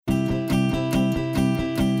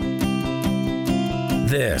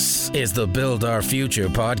This is the Build Our Future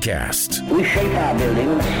podcast. We shape our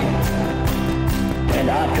buildings, and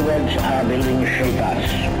afterwards our buildings shape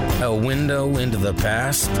us. A window into the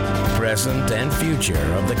past, present, and future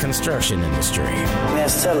of the construction industry.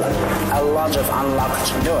 There's still a lot of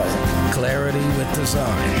unlocked doors. Clarity with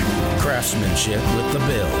design, craftsmanship with the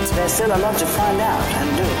build. There's still a lot to find out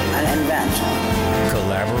and do and invent.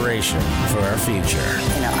 Collaboration for our future.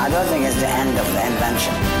 I don't think it's the end of the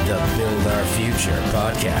invention. The Build Our Future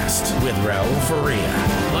podcast with Raul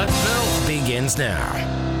Faria. Let's build begins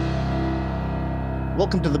now.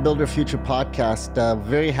 Welcome to the Build Our Future podcast.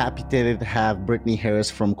 Very happy today to have Brittany Harris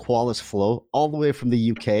from Qualis Flow, all the way from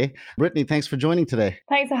the UK. Brittany, thanks for joining today.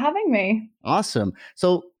 Thanks for having me. Awesome.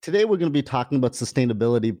 So today we're going to be talking about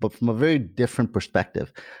sustainability, but from a very different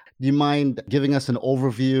perspective. Do you mind giving us an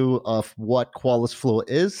overview of what Qualis Flow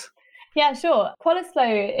is? Yeah, sure. Qualis Flow,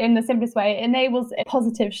 in the simplest way, enables a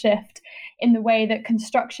positive shift in the way that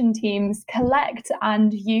construction teams collect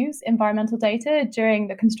and use environmental data during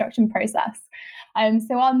the construction process.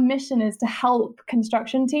 So our mission is to help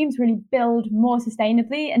construction teams really build more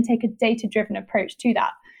sustainably and take a data-driven approach to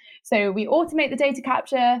that. So we automate the data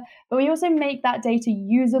capture, but we also make that data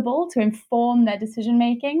usable to inform their decision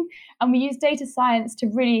making. And we use data science to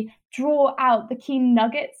really draw out the key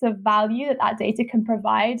nuggets of value that data can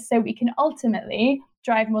provide so we can ultimately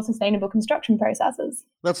drive more sustainable construction processes.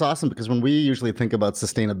 That's awesome, because when we usually think about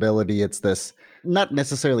sustainability, it's this not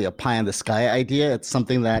necessarily a pie in the sky idea. It's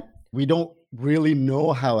something that we don't really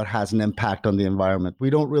know how it has an impact on the environment. We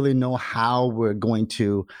don't really know how we're going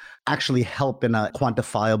to actually help in a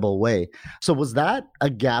quantifiable way. So was that a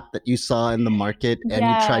gap that you saw in the market and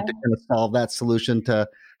you tried to kind of solve that solution to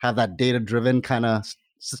have that data-driven kind of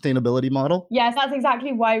sustainability model? Yes, that's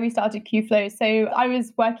exactly why we started Qflow. So I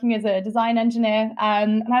was working as a design engineer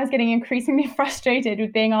and I was getting increasingly frustrated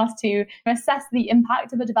with being asked to assess the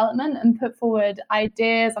impact of a development and put forward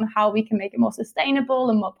ideas on how we can make it more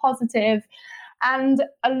sustainable and more positive. And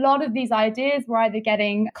a lot of these ideas were either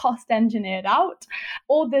getting cost engineered out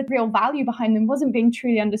or the real value behind them wasn't being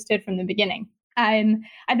truly understood from the beginning. I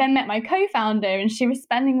then met my co-founder, and she was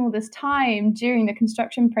spending all this time during the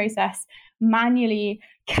construction process manually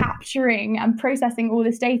capturing and processing all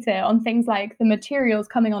this data on things like the materials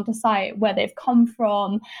coming onto site, where they've come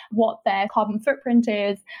from, what their carbon footprint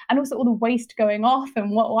is, and also all the waste going off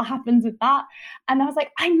and what happens with that. And I was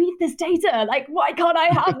like, I need this data. Like, why can't I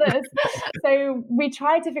have this? So we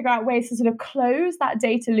tried to figure out ways to sort of close that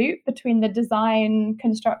data loop between the design,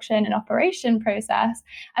 construction, and operation process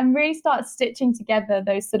and really start stitching together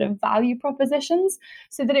those sort of value propositions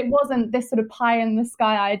so that it wasn't this sort of pie in the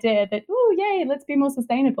sky idea that, oh, yay, let's be more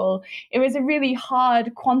sustainable. It was a really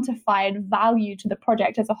hard quantified value to the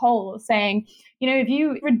project as a whole, saying, if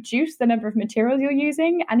you reduce the number of materials you're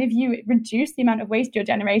using and if you reduce the amount of waste you're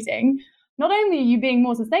generating, not only are you being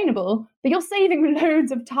more sustainable, but you're saving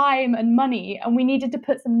loads of time and money. And we needed to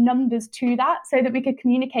put some numbers to that so that we could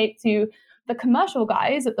communicate to the commercial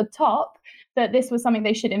guys at the top that this was something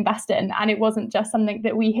they should invest in. And it wasn't just something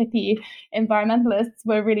that we hippie environmentalists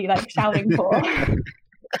were really shouting for.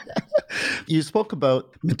 You spoke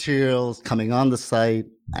about materials coming on the site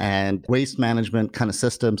and waste management kind of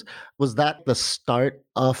systems. Was that the start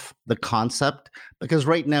of the concept? Because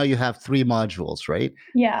right now you have 3 modules, right?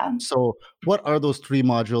 Yeah. So what are those 3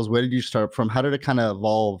 modules? Where did you start from? How did it kind of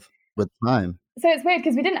evolve with time? So it's weird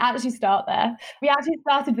because we didn't actually start there. We actually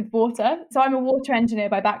started with water. So I'm a water engineer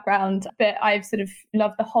by background, but I've sort of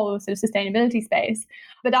loved the whole sort of sustainability space.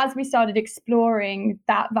 But as we started exploring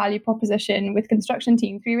that value proposition with construction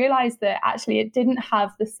teams, we realized that actually it didn't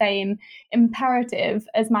have the same imperative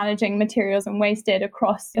as managing materials and waste did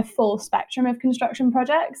across the full spectrum of construction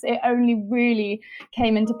projects. It only really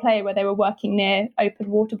came into play where they were working near open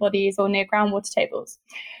water bodies or near groundwater tables.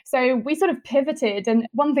 So we sort of pivoted. And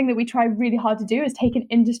one thing that we try really hard to do is take an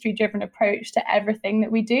industry-driven approach to everything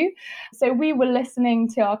that we do. So we were listening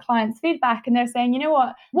to our clients' feedback and they're saying, you know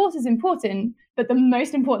what, water's important, but the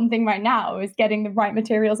most important thing right now is getting the right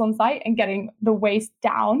materials on site and getting the waste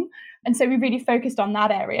down. And so we really focused on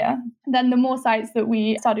that area. Then the more sites that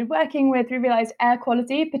we started working with, we realized air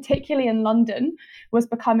quality, particularly in London, was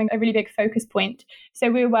becoming a really big focus point. So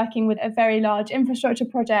we were working with a very large infrastructure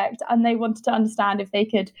project, and they wanted to understand if they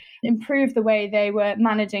could improve the way they were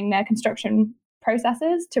managing their construction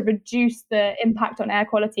processes to reduce the impact on air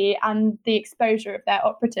quality and the exposure of their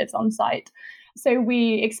operatives on site. So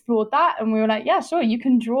we explored that and we were like, yeah, sure, you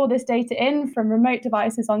can draw this data in from remote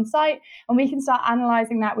devices on site and we can start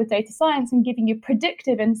analyzing that with data science and giving you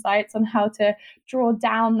predictive insights on how to draw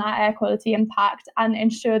down that air quality impact and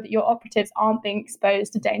ensure that your operatives aren't being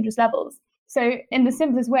exposed to dangerous levels. So in the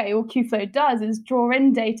simplest way, all Qflow does is draw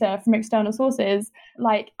in data from external sources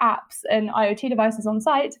like apps and IoT devices on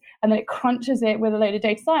site, and then it crunches it with a load of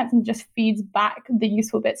data science and just feeds back the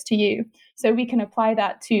useful bits to you. So we can apply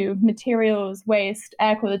that to materials, waste,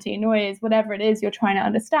 air quality, noise, whatever it is you're trying to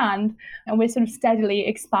understand. And we're sort of steadily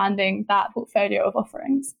expanding that portfolio of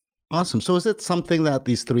offerings. Awesome. So is it something that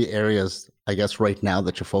these three areas, I guess, right now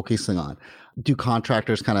that you're focusing on, do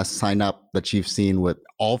contractors kind of sign up that you've seen with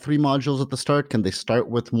all three modules at the start? Can they start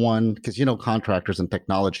with one? Because, contractors and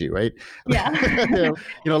technology, right? Yeah.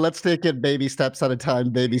 Let's take it baby steps at a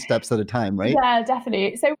time, right? Yeah,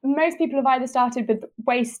 definitely. So most people have either started with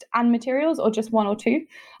waste and materials or just one or two.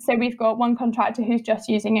 So we've got one contractor who's just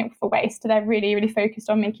using it for waste. So they're really, really focused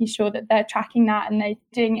on making sure that they're tracking that and they're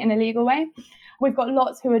doing it in a legal way. We've got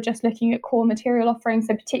lots who are just looking at core material offerings,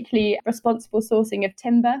 so particularly responsible sourcing of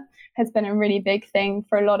timber has been a really big thing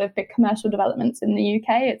for a lot of big commercial developments in the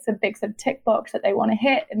UK. It's a big sort of tick box that they want to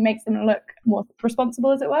hit. It makes them look more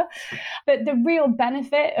responsible, as it were. But the real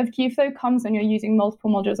benefit of Qflow comes when you're using multiple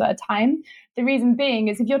modules at a time. The reason being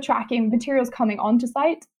is if you're tracking materials coming onto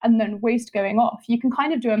site and then waste going off, you can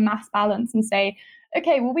kind of do a mass balance and say,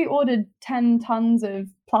 okay, well, we ordered 10 tons of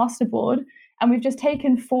plasterboard and we've just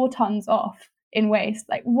taken 4 tons off in waste.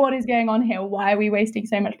 Like, what is going on here? Why are we wasting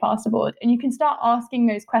so much plasterboard? And you can start asking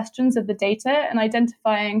those questions of the data and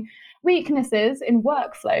identifying weaknesses in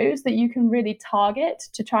workflows that you can really target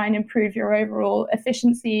to try and improve your overall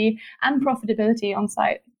efficiency and profitability on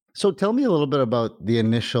site. So tell me a little bit about the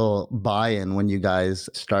initial buy-in when you guys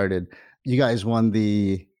started. You guys won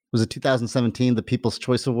was it 2017, the People's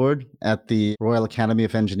Choice Award at the Royal Academy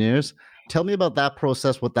of Engineers. Tell me about that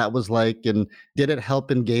process, what that was like, and did it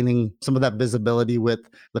help in gaining some of that visibility with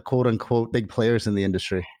the quote unquote big players in the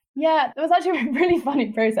industry? Yeah, it was actually a really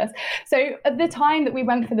funny process. So at the time that we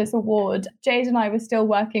went for this award, Jade and I were still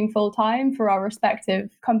working full time for our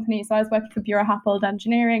respective companies. So I was working for Buro Happold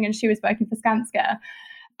Engineering and she was working for Skanska.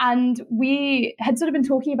 And we had sort of been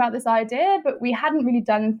talking about this idea, but we hadn't really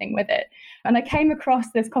done anything with it. And I came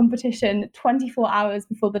across this competition 24 hours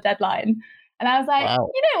before the deadline. And I was like, wow.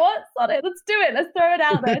 You know what? Sod it. Let's do it. Let's throw it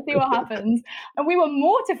out there, see what happens. And we were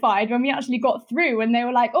mortified when we actually got through and they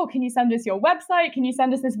were like, oh, can you send us your website? Can you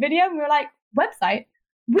send us this video? And we were like, website?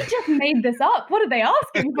 We just made this up. What are they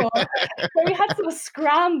asking for? So we had to sort of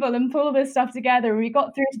scramble and pull this stuff together. We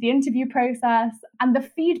got through to the interview process, and the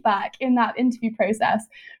feedback in that interview process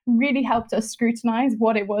really helped us scrutinize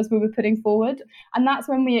what it was we were putting forward. And that's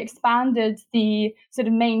when we expanded the sort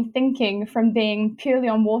of main thinking from being purely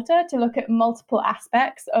on water to look at multiple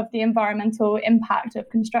aspects of the environmental impact of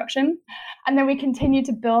construction. And then we continued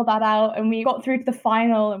to build that out, and we got through to the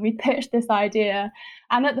final and we pitched this idea.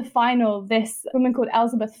 And at the final, this woman called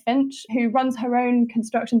Elizabeth Finch, who runs her own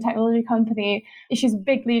construction technology company, she's a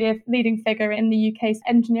big leading figure in the UK's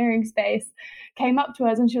engineering space, came up to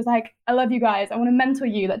us and she was like, I love you guys. I want to mentor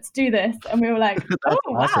you. Let's do this. And we were like, oh,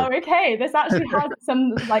 awesome. Wow, okay. This actually has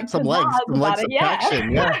some legs about it.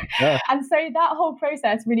 Yeah. And so that whole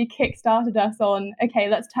process really kickstarted us on, okay,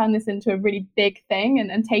 let's turn this into a really big thing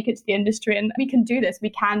and take it to the industry. And we can do this. We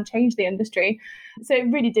can change the industry. So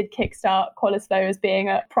it really did kickstart QualisFlow as being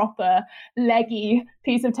a proper leggy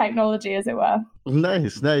piece of technology, as it were.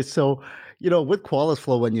 Nice. So, with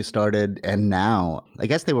QualisFlow when you started and now, I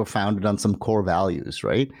guess they were founded on some core values,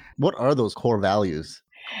 right? What are those core values?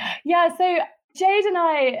 Yeah, so Jade and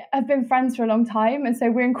I have been friends for a long time. And so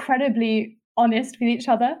we're incredibly honest with each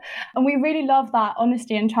other. And we really love that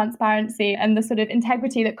honesty and transparency and the sort of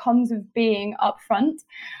integrity that comes with being upfront.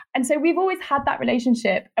 And so we've always had that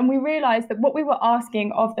relationship. And we realized that what we were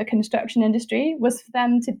asking of the construction industry was for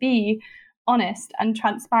them to be honest and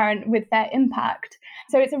transparent with their impact.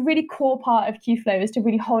 So it's a really core part of Qflow is to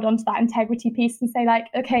really hold on to that integrity piece and say like,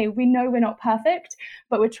 okay, we know we're not perfect,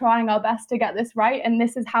 but we're trying our best to get this right. And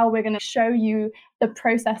this is how we're going to show you the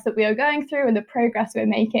process that we are going through and the progress we're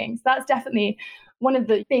making. So that's definitely one of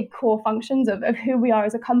the big core functions of who we are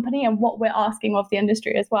as a company and what we're asking of the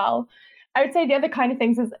industry as well. I would say the other kind of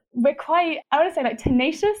things is we're quite, I want to say like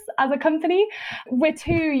tenacious as a company. We're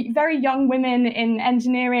two very young women in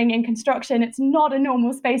engineering and construction. It's not a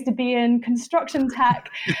normal space to be in. Construction tech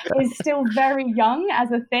is still very young as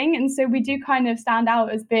a thing. And so we do kind of stand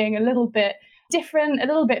out as being a little bit different, a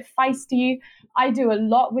little bit feisty. I do a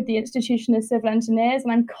lot with the Institution of Civil Engineers,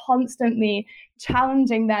 and I'm constantly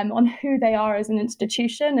challenging them on who they are as an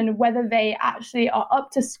institution and whether they actually are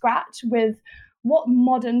up to scratch with what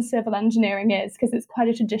modern civil engineering is, because it's quite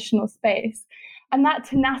a traditional space. And that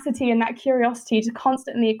tenacity and that curiosity to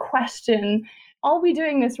constantly question are we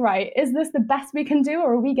doing this right? Is this the best we can do,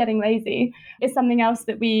 or are we getting lazy? It's something else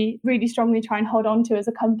that we really strongly try and hold on to as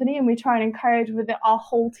a company. And we try and encourage with our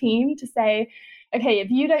whole team to say, okay, if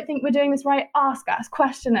you don't think we're doing this right, ask us,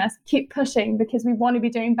 question us, keep pushing, because we want to be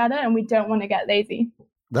doing better and we don't want to get lazy.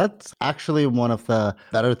 That's actually one of the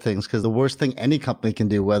better things, because the worst thing any company can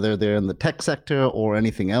do, whether they're in the tech sector or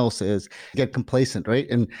anything else, is get complacent, right?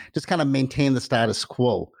 And just kind of maintain the status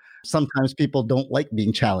quo. Sometimes people don't like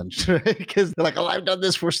being challenged, right? Because they're like, oh, I've done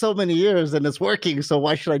this for so many years and it's working, so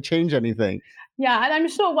why should I change anything? Yeah, and I'm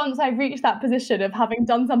sure once I reach that position of having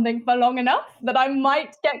done something for long enough that I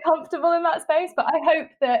might get comfortable in that space. But I hope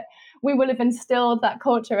that we will have instilled that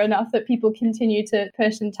culture enough that people continue to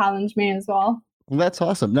push and challenge me as well. Well, that's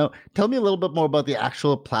awesome. Now, tell me a little bit more about the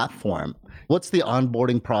actual platform. What's the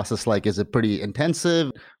onboarding process like? Is it pretty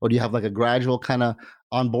intensive, or do you have like a gradual kind of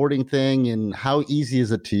onboarding thing, and how easy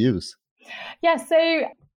is it to use? Yeah, so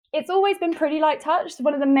it's always been pretty light touch. So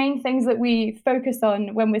one of the main things that we focus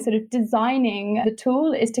on when we're sort of designing the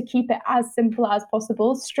tool is to keep it as simple as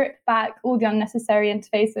possible, strip back all the unnecessary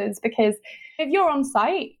interfaces, because if you're on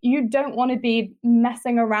site, you don't want to be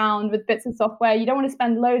messing around with bits of software. You don't want to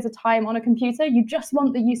spend loads of time on a computer. You just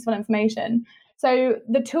want the useful information. So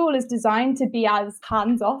the tool is designed to be as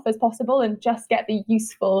hands-off as possible and just get the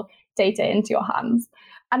useful data into your hands.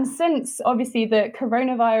 And since obviously the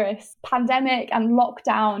coronavirus pandemic and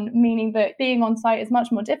lockdown, meaning that being on site is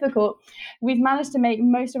much more difficult, we've managed to make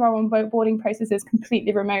most of our onboarding processes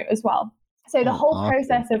completely remote as well. So the whole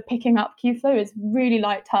process of picking up Qflow is really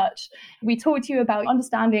light touch. We talk to you about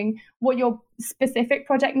understanding what your specific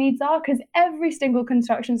project needs are, because every single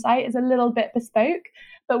construction site is a little bit bespoke,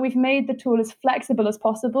 but we've made the tool as flexible as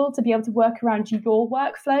possible to be able to work around your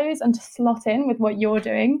workflows and to slot in with what you're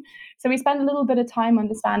doing. So we spend a little bit of time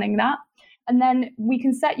understanding that. And then we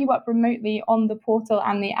can set you up remotely on the portal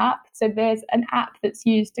and the app. So there's an app that's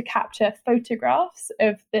used to capture photographs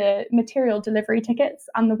of the material delivery tickets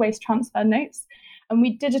and the waste transfer notes. And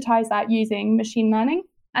we digitize that using machine learning.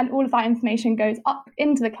 And all of that information goes up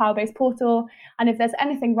into the cloud-based portal. And if there's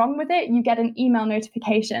anything wrong with it, you get an email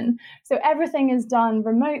notification. So everything is done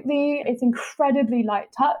remotely. It's incredibly light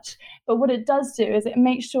touch. But what it does do is it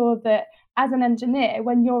makes sure that as an engineer,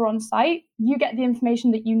 when you're on site, you get the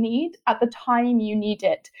information that you need at the time you need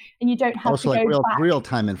it. And you don't have to go back.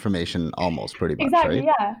 Real-time information almost, pretty much, exactly,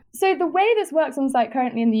 right? Yeah. So the way this works on site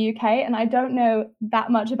currently in the UK, and I don't know that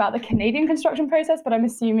much about the Canadian construction process, but I'm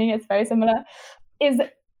assuming it's very similar, is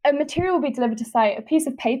a material will be delivered to site. A piece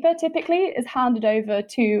of paper typically is handed over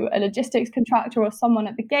to a logistics contractor or someone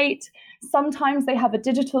at the gate. Sometimes they have a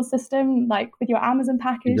digital system, like with your Amazon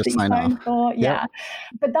package that you sign for. Yeah.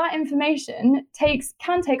 But that information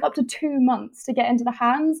can take up to 2 months to get into the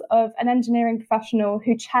hands of an engineering professional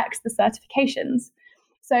who checks the certifications.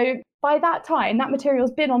 So by that time, that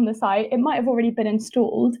material's been on the site, it might have already been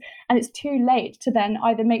installed, and it's too late to then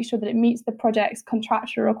either make sure that it meets the project's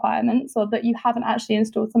contractual requirements or that you haven't actually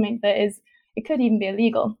installed something it could even be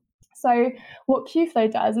illegal. So what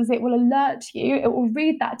Qflow does is it will alert you, it will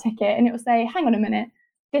read that ticket, and it will say, hang on a minute,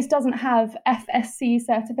 this doesn't have FSC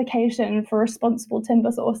certification for responsible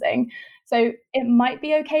timber sourcing. So it might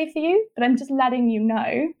be okay for you, but I'm just letting you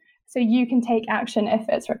know so you can take action if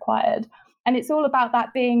it's required. And it's all about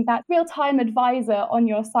that being that real-time advisor on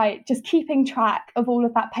your site, just keeping track of all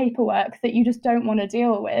of that paperwork that you just don't want to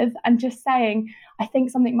deal with and just saying, I think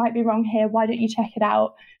something might be wrong here. Why don't you check it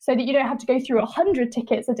out? So that you don't have to go through 100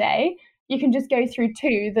 tickets a day. You can just go through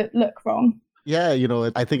 2 that look wrong. Yeah,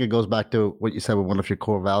 I think it goes back to what you said with one of your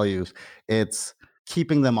core values. It's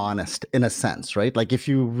keeping them honest in a sense, right? Like if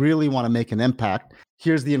you really want to make an impact,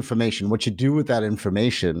 here's the information. What you do with that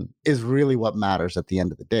information is really what matters at the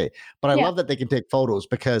end of the day. But I love that they can take photos,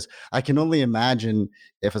 because I can only imagine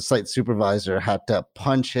if a site supervisor had to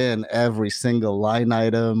punch in every single line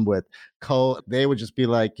item with code, they would just be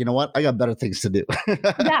like, you know what? I got better things to do.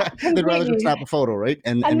 Yeah, they'd rather just snap a photo, right?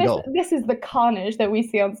 And go. This is the carnage that we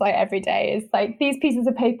see on site every day. It's like these pieces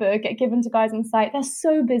of paper get given to guys on site. They're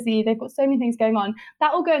so busy. They've got so many things going on.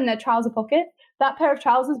 That will go in their trouser pocket. That pair of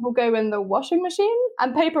trousers will go in the washing machine,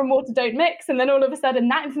 and paper and water don't mix. And then all of a sudden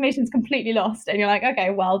that information is completely lost. And you're like, okay,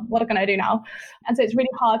 well, what can I do now? And so it's really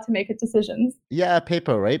hard to make decisions. Yeah,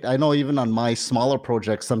 paper, right? I know even on my smaller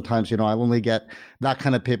projects, sometimes, I'll only get that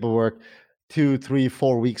kind of paperwork 2, 3,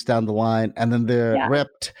 4 weeks down the line. And then they're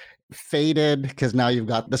ripped, faded, because now you've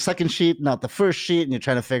got the second sheet, not the first sheet. And you're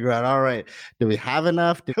trying to figure out, all right, do we have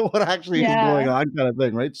enough? What actually is going on kind of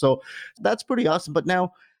thing, right? So that's pretty awesome. But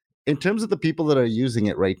now, In terms of the people that are using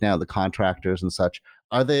it right now, the contractors and such,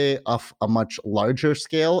 are they of a much larger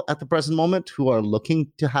scale at the present moment who are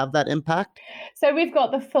looking to have that impact? So we've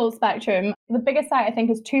got the full spectrum. The biggest site, I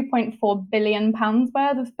think, is £2.4 billion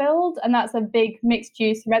worth of build, and that's a big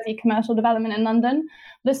mixed-use resi commercial development in London.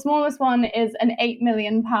 The smallest one is an £8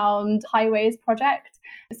 million highways project.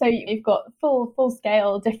 So you've got full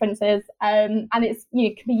scale differences, and it's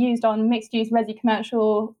can be used on mixed use resi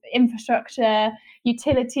commercial infrastructure,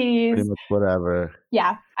 utilities, Pretty much whatever.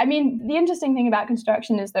 Yeah. I mean, the interesting thing about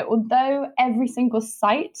construction is that although every single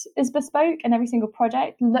site is bespoke and every single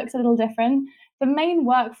project looks a little different, the main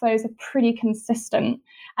workflows are pretty consistent.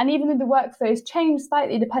 And even though the workflows change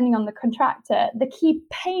slightly depending on the contractor, the key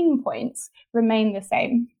pain points remain the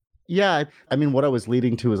same. Yeah, I mean, what I was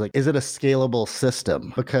leading to is like, is it a scalable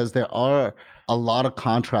system? Because there are a lot of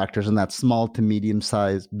contractors in that small to medium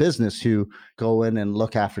sized business who go in and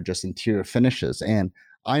look after just interior finishes. And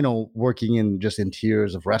I know working in just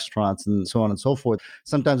interiors of restaurants and so on and so forth,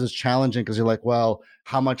 sometimes it's challenging because you're like, well,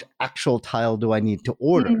 how much actual tile do I need to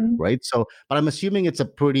order? Right. So, but I'm assuming it's a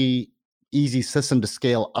pretty easy system to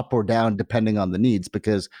scale up or down depending on the needs,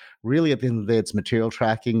 because really at the end of the day, it's material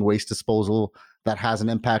tracking, waste disposal that has an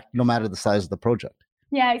impact no matter the size of the project.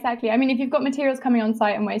 Yeah, exactly. I mean, if you've got materials coming on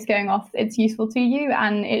site and waste going off, it's useful to you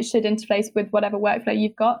and it should interface with whatever workflow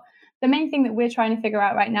you've got. The main thing that we're trying to figure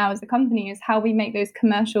out right now as a company is how we make those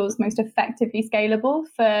commercials most effectively scalable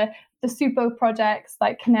for the super projects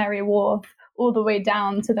like Canary Wharf, all the way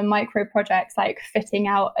down to the micro projects like fitting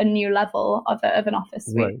out a new level of an office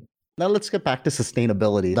suite. Right. Now let's get back to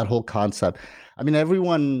sustainability, that whole concept. I mean,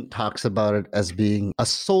 everyone talks about it as being a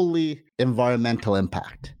solely environmental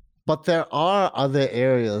impact, but there are other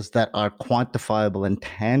areas that are quantifiable and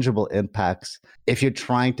tangible impacts if you're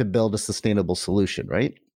trying to build a sustainable solution,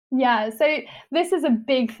 right? Yeah, so this is a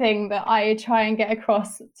big thing that I try and get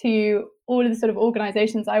across to all of the sort of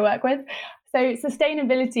organizations I work with. So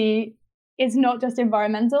sustainability is not just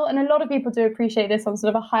environmental, and a lot of people do appreciate this on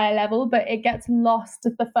sort of a higher level, but it gets lost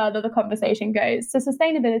the further the conversation goes. So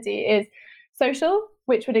sustainability is social,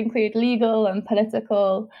 which would include legal and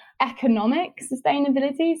political, economic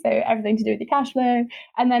sustainability, so everything to do with your cash flow,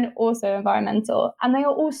 and then also environmental. And they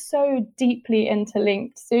are all so deeply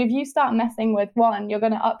interlinked. So if you start messing with one, you're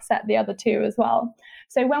going to upset the other two as well.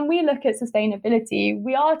 So when we look at sustainability,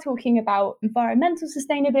 we are talking about environmental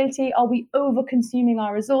sustainability. Are we over-consuming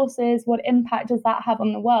our resources? What impact does that have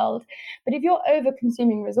on the world? But if you're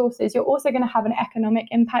over-consuming resources, you're also going to have an economic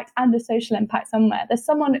impact and a social impact somewhere. There's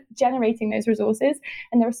someone generating those resources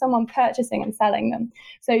and there's someone purchasing and selling them.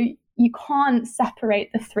 So you can't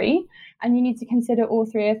separate the three, and you need to consider all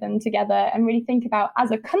three of them together and really think about,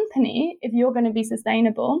 as a company, if you're going to be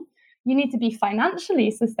sustainable, you need to be financially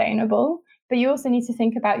sustainable, but you also need to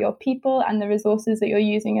think about your people and the resources that you're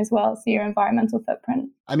using as well, so your environmental footprint.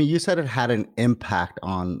 I mean, you said it had an impact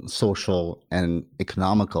on social and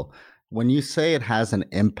economical. When you say it has an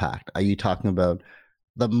impact, are you talking about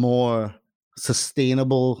the more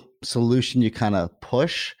sustainable solution you kind of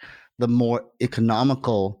push, the more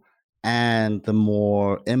economical and the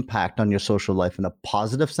more impact on your social life in a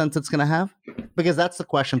positive sense it's going to have? Because that's the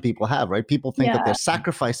question people have, right? People think that they're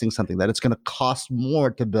sacrificing something, that it's going to cost more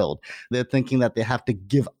to build. They're thinking that they have to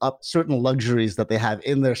give up certain luxuries that they have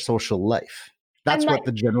in their social life. That's what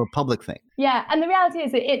the general public think. Yeah, and the reality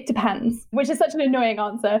is that it depends, which is such an annoying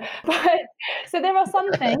answer. But so there are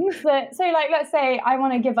some things that, so like, let's say I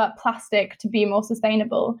want to give up plastic to be more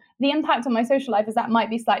sustainable. The impact on my social life is that might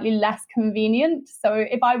be slightly less convenient. So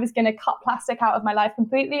if I was going to cut plastic out of my life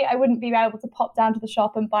completely, I wouldn't be able to pop down to the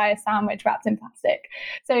shop and buy a sandwich wrapped in plastic.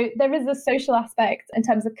 So there is a social aspect in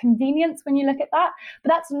terms of convenience when you look at that, but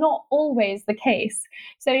that's not always the case.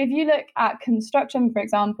 So if you look at construction, for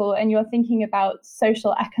example, and you're thinking about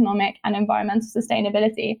social, economic, and environmental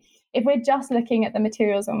sustainability, if we're just looking at the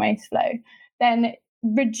materials and waste flow, then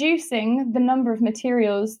reducing the number of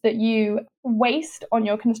materials that you waste on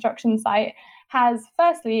your construction site has,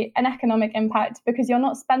 firstly, an economic impact because you're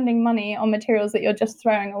not spending money on materials that you're just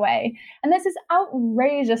throwing away. And there's this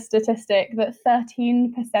outrageous statistic that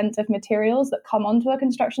 13% of materials that come onto a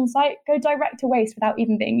construction site go direct to waste without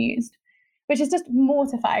even being used, which is just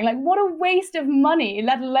mortifying. Like, what a waste of money,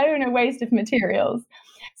 let alone a waste of materials.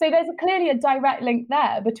 So there's clearly a direct link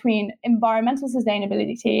there between environmental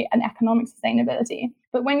sustainability and economic sustainability.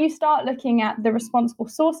 But when you start looking at the responsible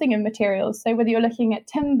sourcing of materials, so whether you're looking at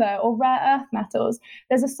timber or rare earth metals,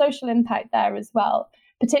 there's a social impact there as well.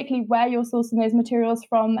 Particularly where you're sourcing those materials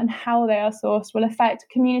from and how they are sourced will affect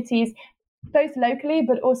communities both locally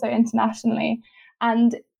but also internationally.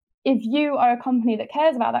 And if you are a company that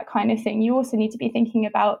cares about that kind of thing, you also need to be thinking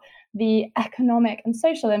about the economic and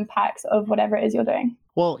social impacts of whatever it is you're doing.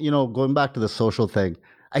 Well, going back to the social thing,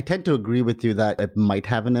 I tend to agree with you that it might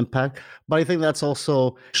have an impact, but I think that's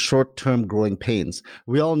also short-term growing pains.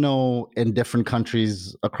 We all know in different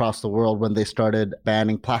countries across the world when they started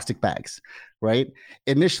banning plastic bags, right?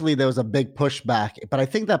 Initially, there was a big pushback, but I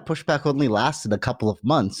think that pushback only lasted a couple of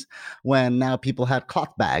months when now people had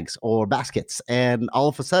cloth bags or baskets. And all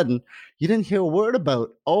of a sudden, you didn't hear a word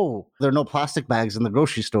about, there are no plastic bags in the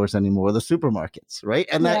grocery stores anymore, the supermarkets, right?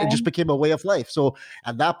 And that it just became a way of life. So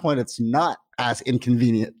at that point, it's not as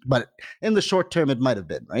inconvenient, but in the short term, it might have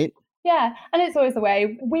been, right? Yeah, and it's always the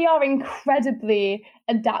way. We are incredibly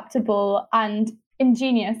adaptable and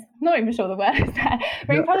ingenious. I'm not even sure the word is there.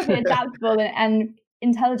 We're incredibly adaptable and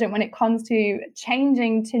intelligent when it comes to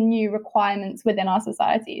changing to new requirements within our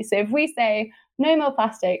society. So if we say no more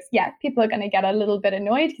plastics, people are going to get a little bit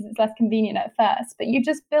annoyed because it's less convenient at first, but you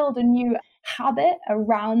just build a new habit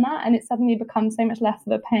around that and it suddenly becomes so much less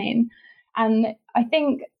of a pain. And I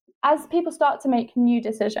think as people start to make new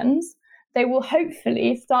decisions, they will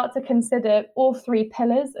hopefully start to consider all three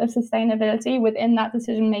pillars of sustainability within that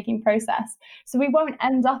decision-making process. So we won't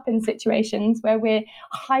end up in situations where we're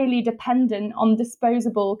highly dependent on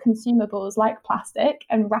disposable consumables like plastic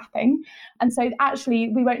and wrapping. And so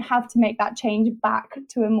actually we won't have to make that change back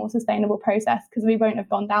to a more sustainable process because we won't have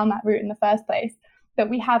gone down that route in the first place. But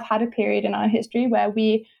we have had a period in our history where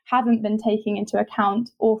we haven't been taking into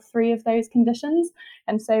account all three of those conditions.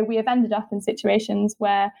 And so we have ended up in situations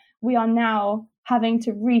where we are now having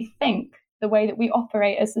to rethink the way that we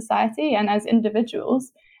operate as society and as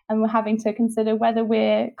individuals. And we're having to consider whether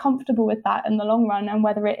we're comfortable with that in the long run and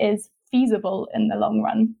whether it is feasible in the long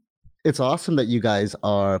run. It's awesome that you guys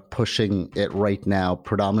are pushing it right now,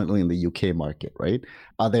 predominantly in the UK market, right?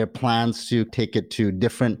 Are there plans to take it to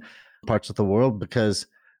different parts of the world? Because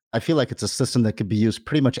I feel like it's a system that could be used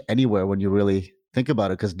pretty much anywhere when you really think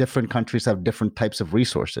about it, because different countries have different types of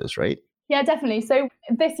resources, right? Yeah, definitely. So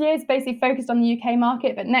this year is basically focused on the UK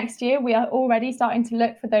market, but next year we are already starting to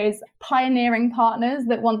look for those pioneering partners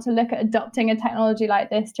that want to look at adopting a technology like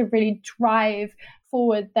this to really drive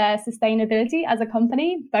forward their sustainability as a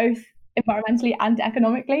company, both environmentally and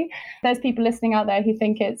economically. If there's people listening out there who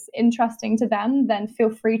think it's interesting to them, then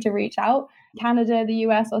feel free to reach out. Canada, the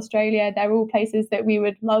US, Australia, they're all places that we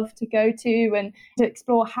would love to go to and to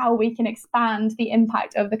explore how we can expand the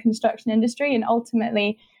impact of the construction industry and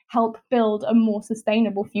ultimately help build a more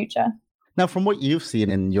sustainable future. Now, from what you've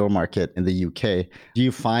seen in your market in the UK, do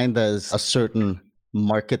you find there's a certain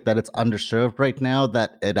market that it's underserved right now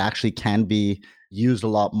that it actually can be used a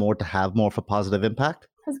lot more to have more of a positive impact?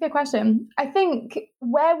 That's a good question. I think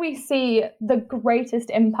where we see the greatest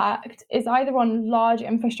impact is either on large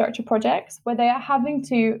infrastructure projects where they are having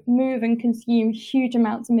to move and consume huge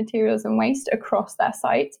amounts of materials and waste across their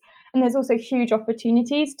site. And there's also huge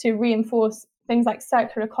opportunities to reinforce things like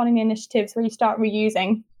circular economy initiatives where you start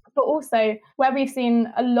reusing. But also where we've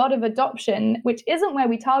seen a lot of adoption, which isn't where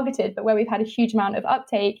we targeted, but where we've had a huge amount of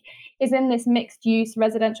uptake, is in this mixed use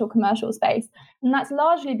residential commercial space. And that's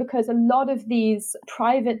largely because a lot of these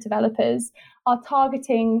private developers are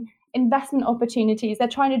targeting investment opportunities. They're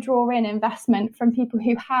trying to draw in investment from people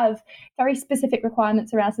who have very specific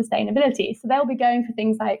requirements around sustainability. So they'll be going for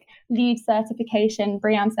things like LEED certification,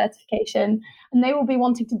 BREEAM certification, and they will be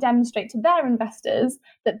wanting to demonstrate to their investors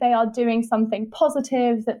that they are doing something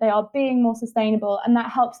positive, that they are being more sustainable, and that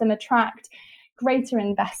helps them attract greater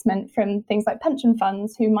investment from things like pension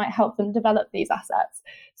funds who might help them develop these assets.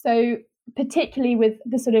 So particularly with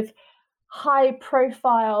the sort of high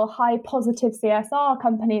profile, high positive CSR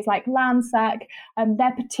companies like Landsec,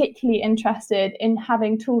 they're particularly interested in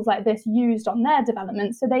having tools like this used on their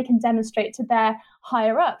development so they can demonstrate to their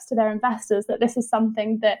higher ups, to their investors, that this is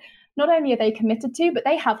something that not only are they committed to, but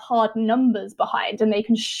they have hard numbers behind and they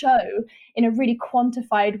can show in a really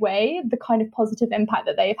quantified way the kind of positive impact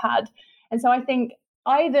that they've had. And so I think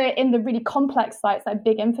either in the really complex sites like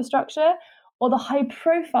big infrastructure or the high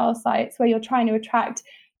profile sites where you're trying to attract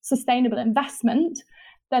sustainable investment,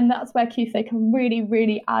 then that's where QFIG can really,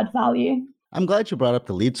 really add value. I'm glad you brought up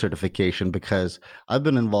the LEED certification because I've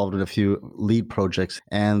been involved in a few LEED projects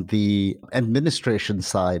and the administration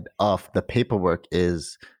side of the paperwork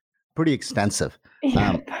is pretty extensive.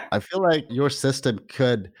 Yep. I feel like your system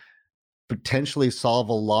could potentially solve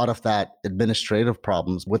a lot of that administrative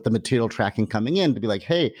problems with the material tracking coming in to be like,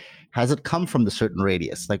 hey, has it come from the certain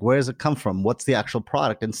radius? Like, where does it come from? What's the actual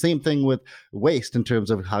product? And same thing with waste in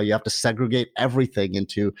terms of how you have to segregate everything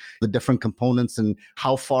into the different components and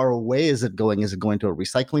how far away is it going? Is it going to a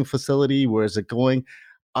recycling facility? Where is it going?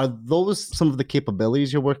 Are those some of the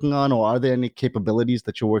capabilities you're working on, or are there any capabilities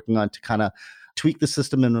that you're working on to kind of tweak the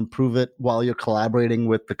system and improve it while you're collaborating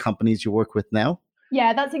with the companies you work with now?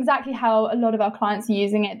 Yeah, that's exactly how a lot of our clients are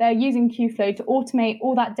using it. They're using Qflow to automate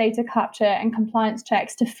all that data capture and compliance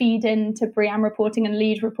checks to feed into BREEAM reporting and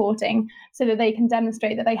LEED reporting so that they can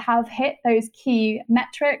demonstrate that they have hit those key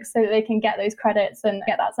metrics so that they can get those credits and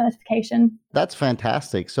get that certification. That's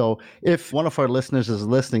fantastic. So if one of our listeners is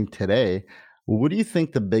listening today, what do you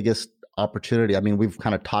think the biggest opportunity? I mean, we've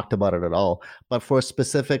kind of talked about it at all, but for a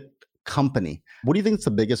specific company, what do you think is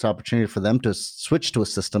the biggest opportunity for them to switch to a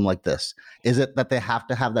system like this? Is it that they have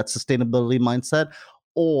to have that sustainability mindset,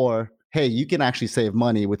 or hey, you can actually save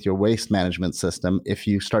money with your waste management system if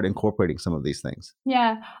you start incorporating some of these things?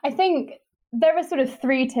 Yeah, I think there are sort of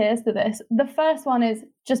 3 tiers to this. The first one is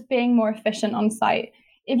just being more efficient on site.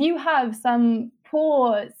 If you have some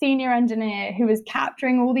poor senior engineer who is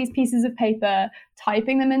capturing all these pieces of paper,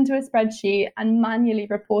 typing them into a spreadsheet and manually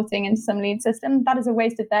reporting into some LEED system, that is a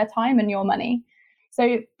waste of their time and your money.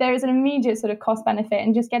 So there is an immediate sort of cost benefit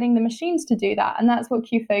in just getting the machines to do that. And that's what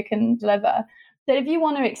Qflow can deliver. But if you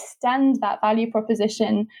want to extend that value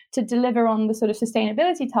proposition to deliver on the sort of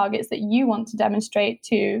sustainability targets that you want to demonstrate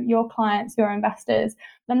to your clients, your investors,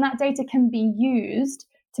 then that data can be used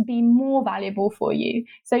to be more valuable for you.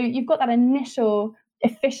 So you've got that initial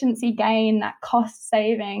efficiency gain, that cost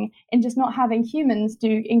saving in just not having humans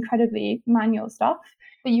do incredibly manual stuff.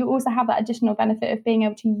 But you also have that additional benefit of being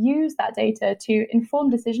able to use that data to inform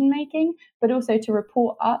decision making, but also to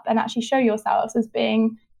report up and actually show yourselves as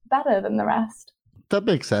being better than the rest. That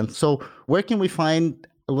makes sense. So where can we find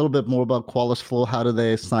a little bit more about Qualys Flow? How do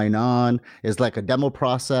they sign on? Is like a demo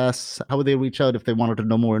process? How would they reach out if they wanted to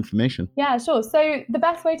know more information? Yeah, sure. So the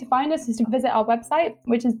best way to find us is to visit our website,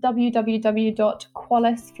 which is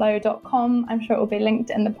www.qualisflow.com. I'm sure it will be linked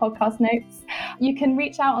in the podcast notes. You can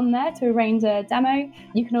reach out on there to arrange a demo.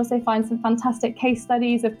 You can also find some fantastic case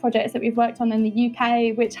studies of projects that we've worked on in the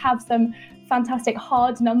UK, which have some fantastic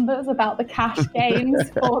hard numbers about the cash gains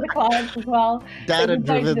for the clients as well.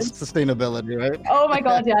 Data-driven sustainability, right? Oh my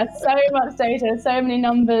God, yeah. So much data, so many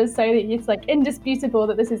numbers, so that it's like indisputable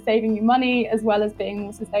that this is saving you money as well as being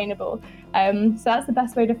more sustainable. So that's the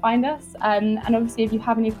best way to find us. And obviously, if you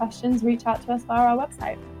have any questions, reach out to us via our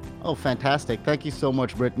website. Oh, fantastic. Thank you so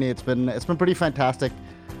much, Brittany. It's been pretty fantastic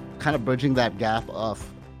kind of bridging that gap of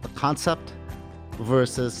the concept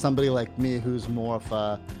versus somebody like me who's more of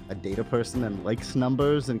a data person and likes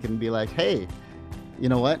numbers and can be like, hey, you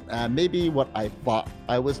know what? Maybe what I thought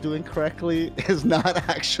I was doing correctly is not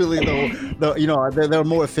actually there are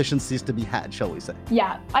more efficiencies to be had, shall we say?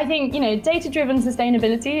 Yeah, I think, data-driven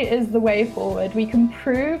sustainability is the way forward. We can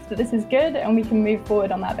prove that this is good and we can move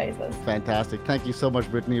forward on that basis. Fantastic. Thank you so much,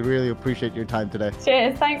 Brittany. Really appreciate your time today.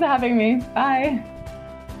 Cheers. Thanks for having me. Bye.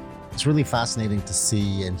 It's really fascinating to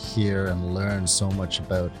see and hear and learn so much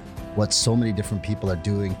about what so many different people are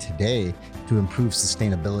doing today to improve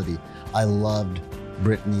sustainability. I loved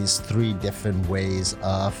Brittany's 3 different ways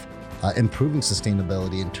of improving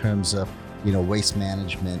sustainability in terms of, waste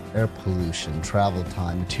management, air pollution, travel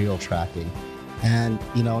time, material tracking. And,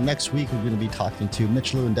 next week we're going to be talking to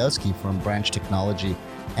Mitch Lewandowski from Branch Technology.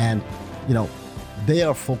 And, they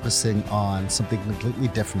are focusing on something completely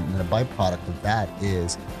different, and a byproduct of that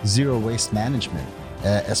is zero waste management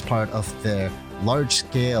as part of their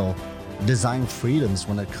large-scale design freedoms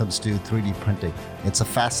when it comes to 3D printing. It's a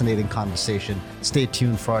fascinating conversation. Stay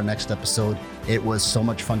tuned for our next episode. It was so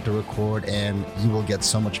much fun to record, and you will get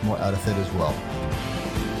so much more out of it as well.